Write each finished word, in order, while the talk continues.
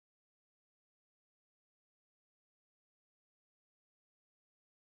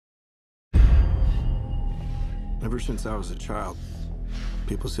Ever since I was a child,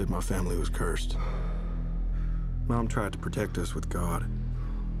 people said my family was cursed. Mom tried to protect us with God.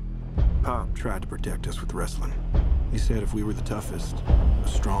 Pop tried to protect us with wrestling. He said if we were the toughest, the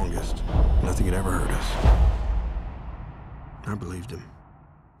strongest, nothing could ever hurt us. I believed him.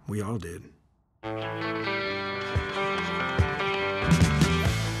 We all did.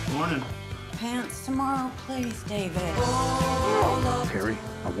 Morning. Pants tomorrow, please, David. Terry,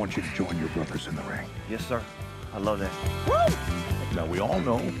 I want you to join your brothers in the ring. Yes, sir. I love that. Woo! Now, we all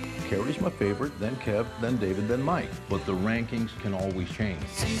know Carrie's my favorite, then Kev, then David, then Mike. But the rankings can always change.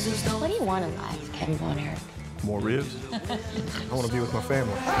 What do you want in life, Kevin Von Erich? More ribs? I want to be with my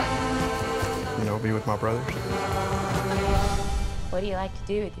family. You know, be with my brothers. What do you like to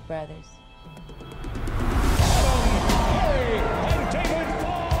do with your brothers?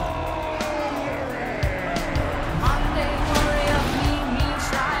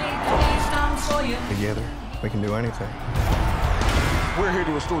 Together, we can do anything. We're here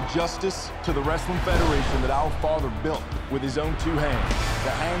to restore justice to the Wrestling Federation that our father built with his own two hands. The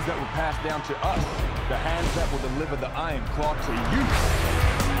hands that were passed down to us. The hands that will deliver the Iron Claw to you.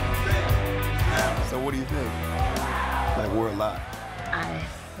 So what do you think? Like we're alive. I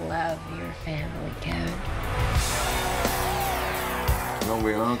love your family, Kevin. You gonna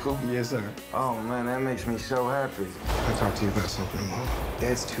be an uncle? Yes, sir. Oh, man, that makes me so happy. I talked to you about something, Mom.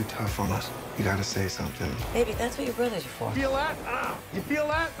 Dad's too tough on us. You gotta say something. Baby, that's what your brothers are for. Feel that? You feel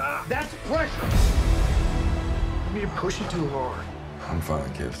that? That's pressure. You're pushing too hard. I'm fine,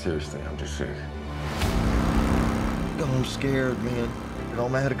 Kev. Seriously, I'm just sick. I'm scared, man.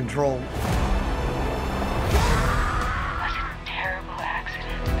 I'm out of control. That's a terrible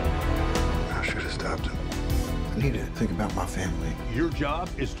accident. I should have stopped him. I need to think about my family. Your job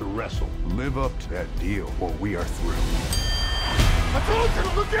is to wrestle. Live up to that deal, or we are through. I told you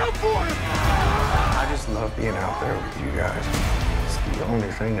to look out for him! I just love being out there with you guys. It's the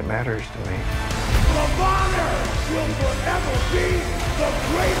only thing that matters to me. The Bonner will forever be the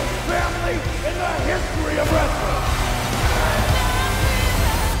greatest family in the history of wrestling.